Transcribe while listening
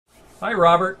Hi,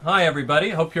 Robert. Hi, everybody.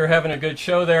 Hope you're having a good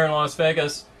show there in Las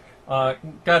Vegas. Got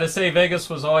to say, Vegas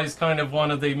was always kind of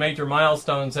one of the major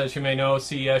milestones, as you may know,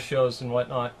 CES shows and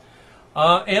whatnot.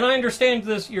 And I understand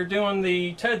this. You're doing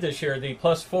the TED this year, the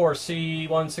Plus 4 C116,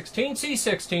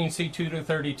 C16,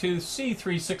 C232,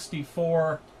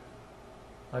 C364.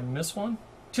 I missed one?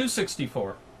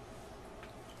 264.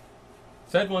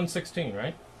 Said 116,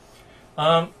 right?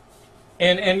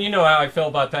 And you know how I feel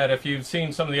about that. If you've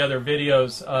seen some of the other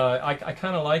videos, I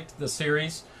kind of liked the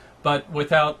series, but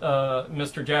without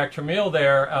Mr. Jack Tramiel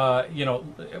there, you know,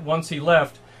 once he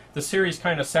left, the series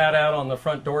kind of sat out on the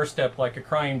front doorstep like a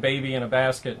crying baby in a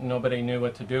basket, and nobody knew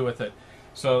what to do with it.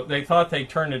 So they thought they'd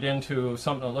turn it into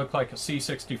something that looked like a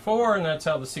C64, and that's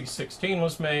how the C16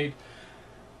 was made.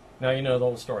 Now you know the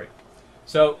whole story.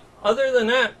 So other than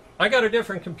that, I got a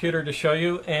different computer to show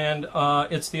you, and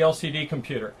it's the LCD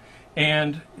computer.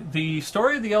 And the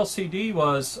story of the LCD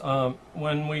was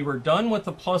when we were done with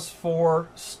the Plus 4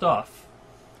 stuff,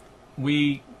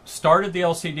 we started the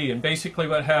LCD, and basically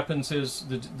what happens is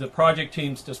the project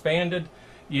team's disbanded.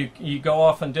 You go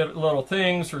off and do little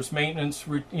things. There's maintenance,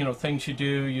 you know, things you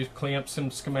do. You clean up some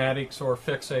schematics or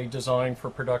fix a design for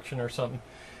production or something,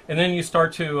 and then you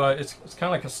start to. It's kind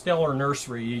of like a stellar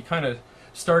nursery. You kind of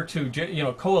start to, you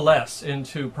know, coalesce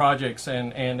into projects,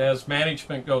 and as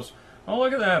management goes, oh,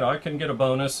 look at that, I can get a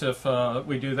bonus if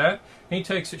we do that. And he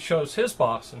takes it, shows his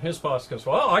boss, and his boss goes,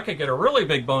 well, I could get a really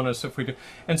big bonus if we do,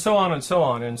 and so on and so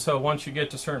on. And so once you get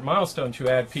to certain milestones, you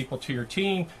add people to your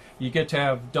team, you get to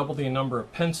have double the number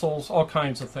of pencils, all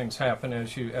kinds of things happen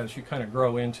as you kind of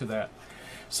grow into that.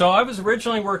 So I was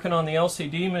originally working on the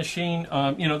LCD machine.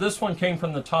 You know, this one came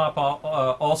from the top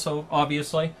also,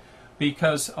 obviously,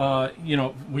 because you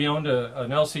know, we owned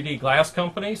an LCD glass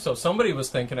company, so somebody was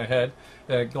thinking ahead.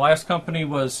 The glass company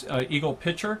was Eagle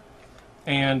Pitcher,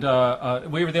 and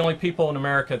we were the only people in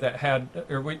America that had,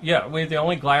 we were the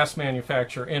only glass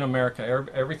manufacturer in America.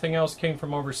 Everything else came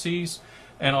from overseas,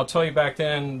 and I'll tell you, back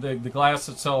then, the glass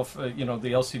itself, you know,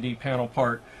 the LCD panel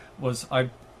part was, I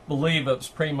believe it was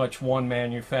pretty much one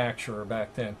manufacturer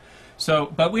back then. So,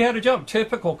 but we had a jump,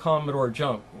 typical Commodore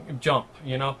jump,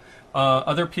 you know.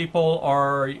 Other people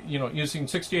are, you know, using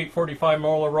 6845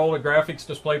 Motorola graphics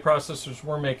display processors.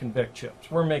 We're making VIC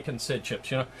chips. We're making SID chips,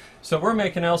 you know. So we're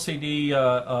making LCD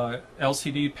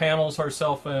panels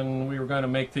ourselves, and we were going to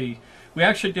make we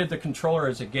actually did the controller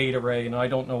as a gate array, and I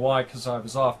don't know why, because I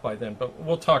was off by then, but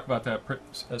we'll talk about that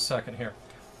a second here.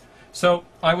 So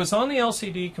I was on the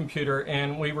LCD computer,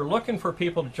 and we were looking for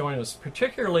people to join us.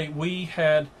 Particularly, we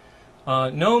had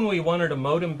known we wanted a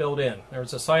modem built in. There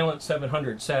was a Silent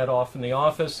 700 sat off in the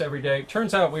office every day.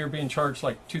 Turns out we were being charged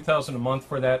like $2,000 a month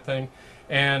for that thing,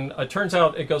 and it turns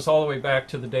out it goes all the way back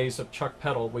to the days of Chuck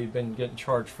Peddle. We've been getting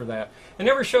charged for that. It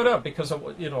never showed up because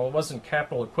you know, it wasn't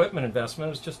capital equipment investment.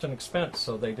 It was just an expense.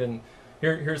 So they didn't.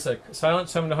 Here's a Silent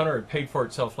 700. It paid for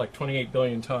itself like 28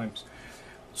 billion times.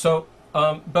 So.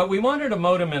 But we wanted a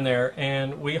modem in there,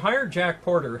 and we hired Jack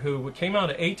Porter, who came out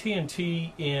of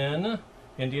AT&T in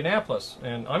Indianapolis,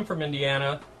 and I'm from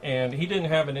Indiana, and he didn't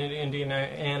have an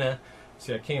Indiana,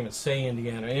 see, I can't even say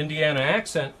Indiana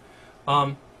accent,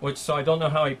 which, so I don't know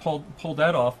how he pulled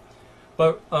that off.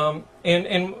 But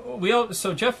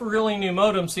so Jeff really knew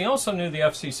modems. He also knew the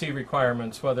FCC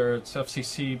requirements, whether it's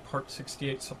FCC Part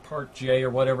 68, Part J, or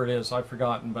whatever it is, I've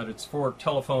forgotten, but it's for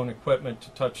telephone equipment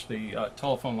to touch the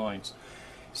telephone lines.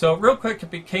 So real quick, it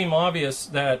became obvious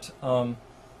that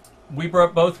we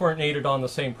both weren't needed on the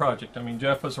same project. I mean,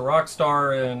 Jeff was a rock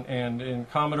star, and in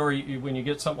Commodore, when you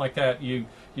get something like that, you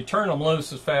turn them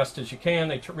loose as fast as you can.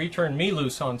 They returned me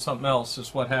loose on something else,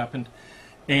 is what happened.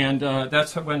 And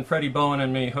that's when Freddie Bowen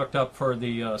and me hooked up for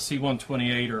the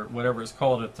C128, or whatever it's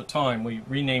called at the time. We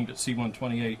renamed it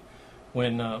C128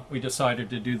 when we decided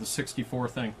to do the 64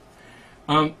 thing.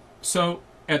 So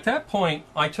at that point,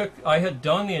 I had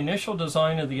done the initial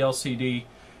design of the LCD,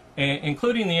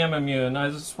 including the MMU, and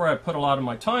this is where I put a lot of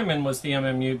my time in, was the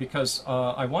MMU, because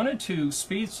I wanted to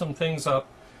speed some things up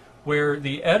where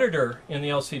the editor in the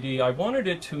LCD, I wanted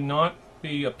it to not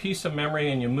be a piece of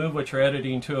memory and you move what you're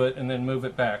editing to it and then move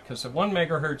it back, because at 1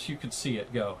 megahertz you could see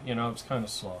it go. You know, it was kind of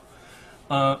slow.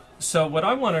 So what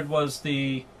I wanted was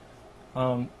the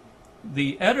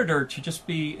editor to just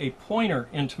be a pointer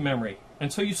into memory,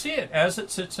 and so you see it as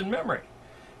it sits in memory,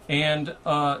 and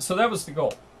so that was the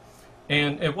goal.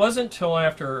 And it wasn't till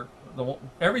after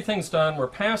everything's done, we're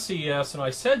past CES, and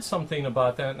I said something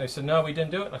about that, and they said, no, we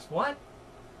didn't do it. And I said, what?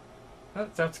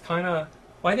 That's kind of,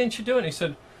 why didn't you do it? And he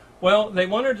said, well, they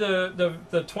wanted the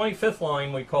 25th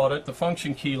line, we called it, the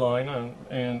function key line,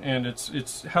 and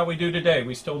it's how we do today.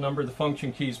 We still number the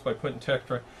function keys by putting text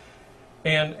right.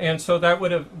 and so that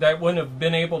wouldn't have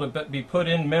been able to be put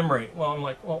in memory. Well, I'm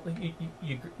like, well,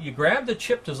 you grab the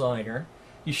chip designer,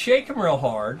 you shake them real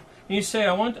hard, and you say,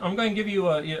 I'm going to give you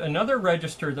another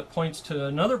register that points to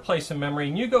another place in memory,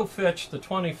 and you go fetch the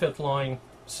 25th line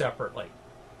separately.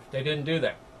 They didn't do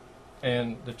that,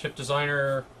 and the chip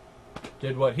designer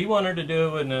did what he wanted to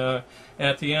do, and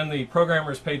at the end, the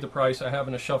programmers paid the price of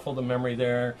having to shuffle the memory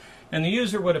there, and the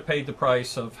user would have paid the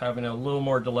price of having a little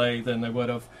more delay than they would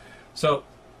have. So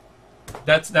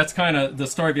that's kind of the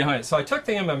story behind it. So I took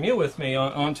the MMU with me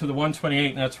onto the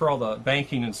 128, and that's where all the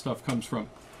banking and stuff comes from.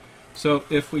 So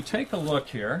if we take a look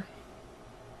here,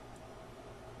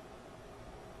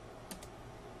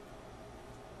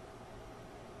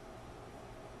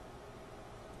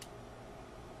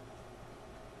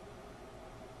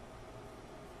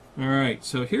 all right,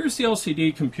 so here's the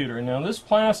LCD computer. Now this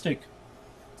plastic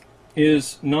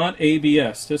is not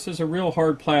ABS. This is a real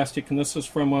hard plastic, and this is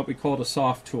from what we call a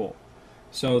soft tool.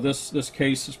 So this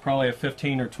case is probably a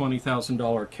 $15,000 or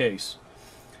 $20,000 case.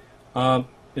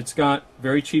 It's got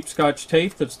very cheap Scotch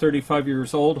tape that's 35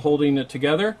 years old holding it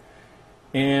together,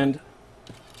 and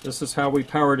this is how we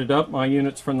powered it up. My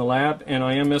unit's from the lab, and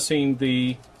I am missing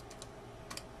the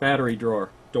battery door.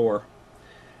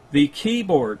 The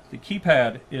keyboard, the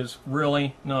keypad, is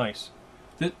really nice.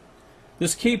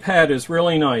 This keypad is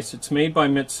really nice. It's made by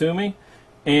Mitsumi,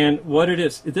 and what it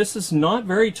is, this is not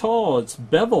very tall. It's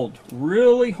beveled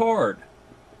really hard,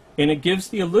 and it gives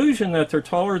the illusion that they're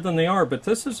taller than they are, but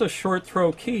this is a short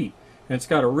throw key, and it's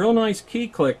got a real nice key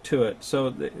click to it.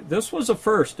 So this was a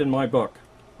first in my book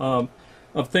of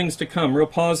things to come. Real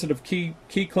positive key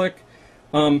click.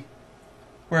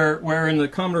 Where in the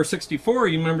Commodore 64,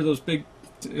 you remember those big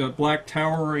black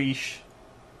tower-ish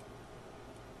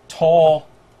tall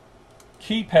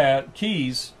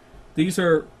keys. These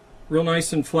are real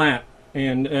nice and flat,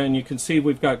 and you can see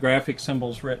we've got graphic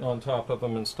symbols written on top of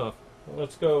them and stuff.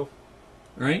 Let's go. All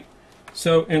right,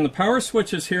 so and the power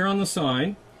switch is here on the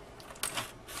side.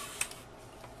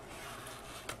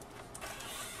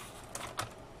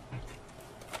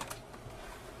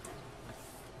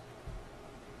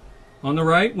 On the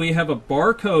right we have a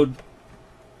barcode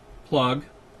plug,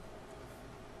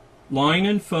 line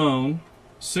and phone,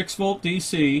 6-volt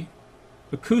DC,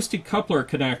 acoustic coupler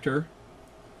connector,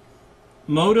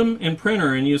 modem and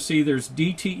printer, and you see there's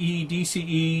DTE,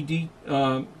 DCE,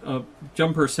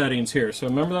 jumper settings here. So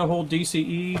remember that whole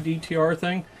DCE, DTR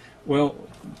thing? Well,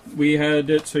 we had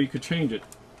it so you could change it.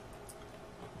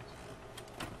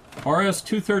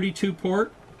 RS-232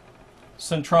 port,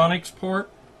 Centronics port,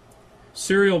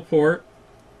 serial port,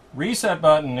 reset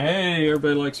button. Hey,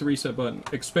 everybody likes a reset button.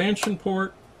 Expansion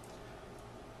port.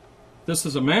 This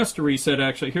is a master reset,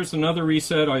 actually. Here's another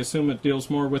reset. I assume it deals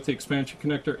more with the expansion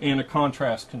connector, and a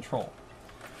contrast control.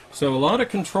 So a lot of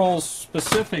controls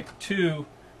specific to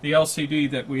the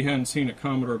LCD that we hadn't seen at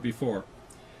Commodore before.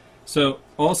 So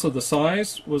also the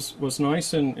size was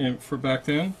nice and for back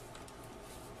then.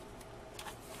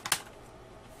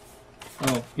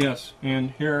 Oh, yes,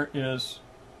 and here's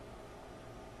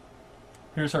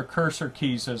our cursor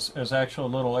keys as actual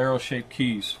little arrow-shaped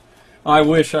keys. I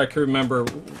wish I could remember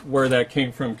where that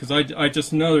came from, because I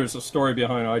just know there's a story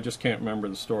behind it. I just can't remember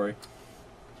the story.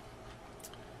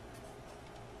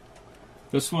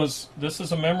 This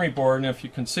is a memory board, and if you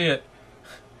can see it,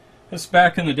 it's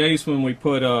back in the days when we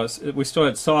put we still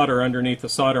had solder underneath the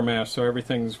solder mask, so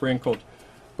everything's wrinkled.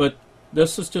 But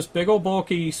this is just big old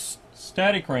bulky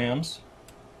static RAMs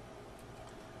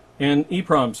and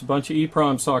EEPROMs, a bunch of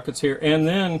EEPROM sockets here, and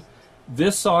then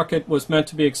this socket was meant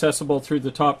to be accessible through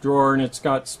the top drawer, and it's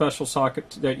got special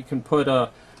socket that you can put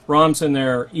ROMs in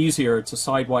there easier. It's a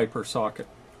side wiper socket.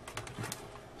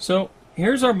 So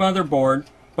here's our motherboard.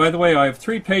 By the way, I have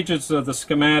 3 pages of the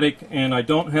schematic, and I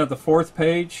don't have the 4th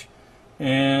page.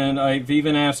 And I've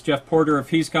even asked Jeff Porter if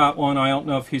he's got one. I don't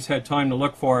know if he's had time to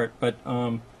look for it, but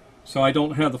so I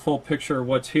don't have the full picture of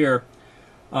what's here.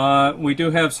 We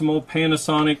do have some old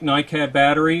Panasonic NiCad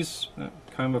batteries,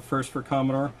 kind of a first for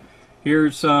Commodore.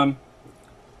 Here's the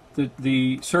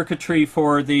circuitry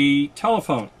for the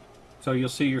telephone. So you'll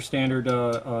see your standard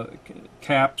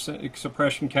caps,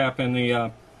 suppression cap, and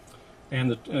the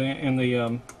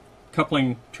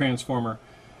coupling transformer.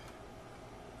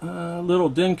 Little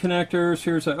DIN connectors.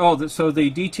 Here's so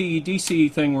the DTE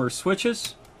DC thing were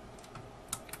switches.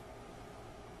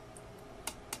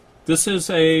 This is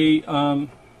a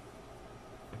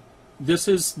this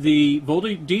is the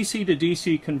voltage DC to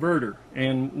DC converter,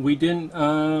 and we didn't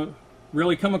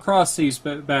really come across these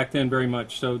back then very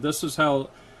much. So this is how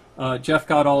Jeff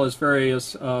got all his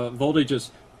various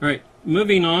voltages. All right,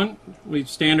 moving on. We've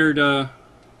standard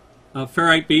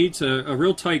ferrite beads, a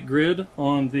real tight grid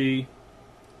on the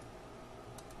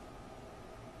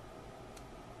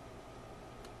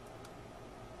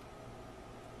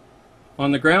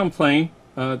ground plane.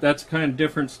 That's a kind of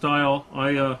different style.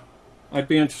 I'd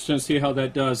be interested to see how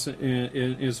that does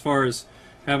as far as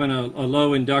having a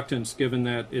low inductance, given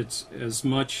that it's as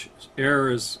much air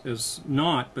as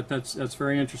not. But that's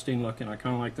very interesting looking. I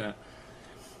kind of like that.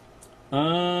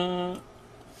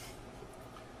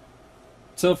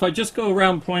 So if I just go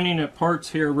around pointing at parts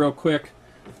here real quick,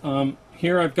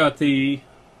 here I've got the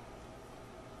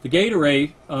gate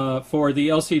array for the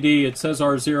LCD. It says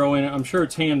R0 in it. I'm sure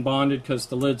it's hand bonded because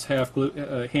the lid's half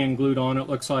hand glued on. It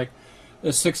looks like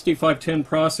a 6510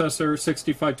 processor,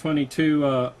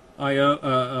 6522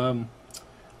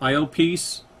 IO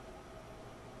piece.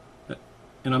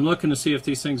 And I'm looking to see if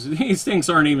these things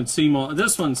aren't even CMOS.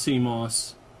 This one's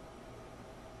CMOS.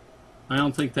 I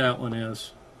don't think that one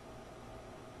is.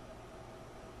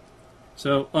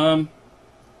 So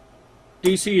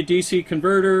DC to DC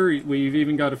converter. We've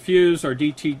even got a fuse. Our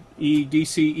DTE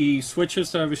DCE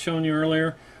switches that I was showing you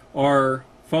earlier. Our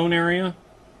phone area.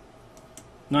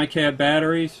 NiCad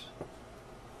batteries.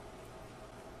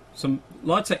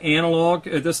 Lots of analog.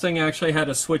 This thing actually had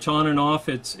a switch on and off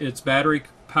its battery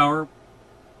power.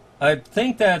 I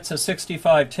think that's a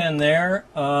 6510 there,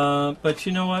 but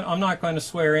you know what? I'm not going to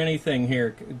swear anything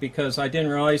here because I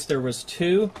didn't realize there was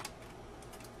two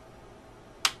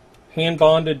hand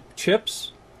bonded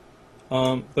chips,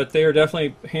 but they are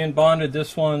definitely hand bonded.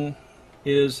 This one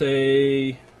is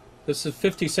this is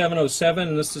 5707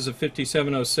 and this is a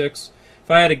 5706. If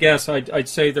I had to guess, I'd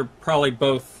say they're probably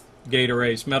both gate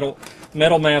arrays, metal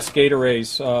mass gate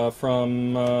arrays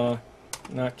from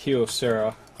not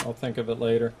Kyocera. I'll think of it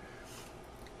later.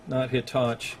 Not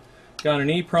Hitachi. Got an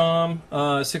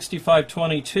EEPROM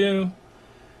 6522.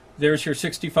 There's your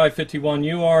 6551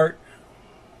 UART.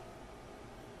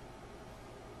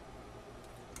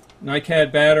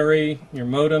 NiCad battery, your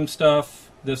modem stuff.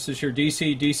 This is your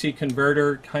DC-DC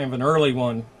converter, kind of an early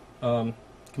one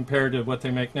compared to what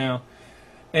they make now.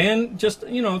 And just,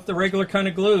 you know, the regular kind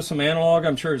of glue, some analog.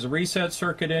 I'm sure there's a reset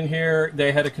circuit in here.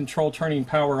 They had a control turning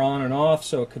power on and off,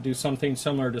 so it could do something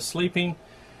similar to sleeping.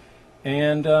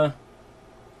 And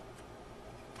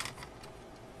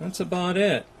that's about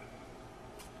it.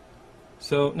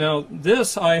 So now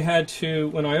this I had to,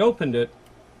 when I opened it,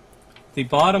 the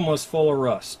bottom was full of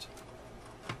rust.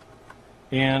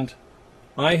 And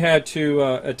I had to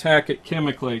attack it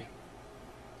chemically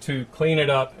to clean it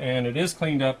up, and it is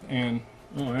cleaned up. And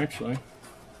oh, actually,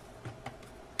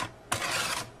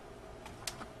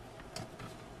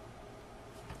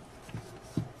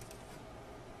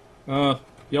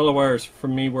 yellow wires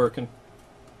from me working.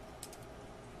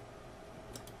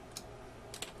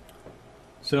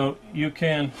 So you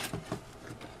can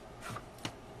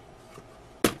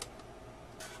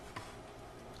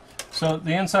so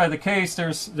the inside of the case,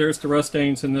 there's the rust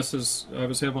stains, and this is, I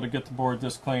was able to get the board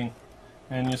this clean,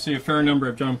 and you see a fair number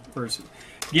of jumpers.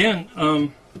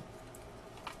 Again,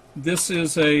 this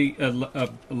is a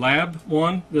lab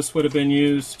one. This would have been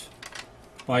used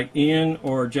by Ian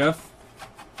or Jeff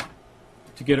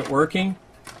to get it working.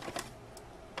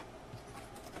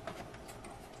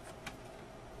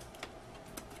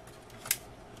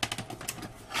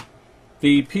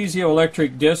 The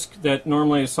piezoelectric disc that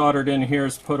normally is soldered in here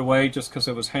is put away just because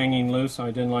it was hanging loose.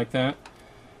 I didn't like that.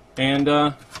 And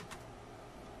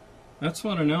that's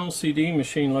what an LCD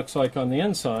machine looks like on the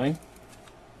inside.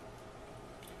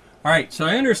 Alright, so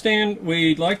I understand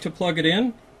we'd like to plug it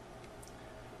in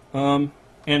and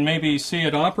maybe see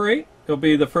it operate. It'll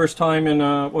be the first time in,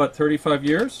 35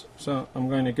 years. So I'm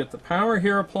going to get the power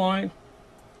here applied.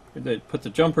 They put the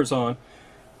jumpers on.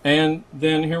 And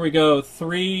then here we go,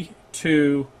 3,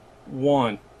 2,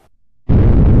 1.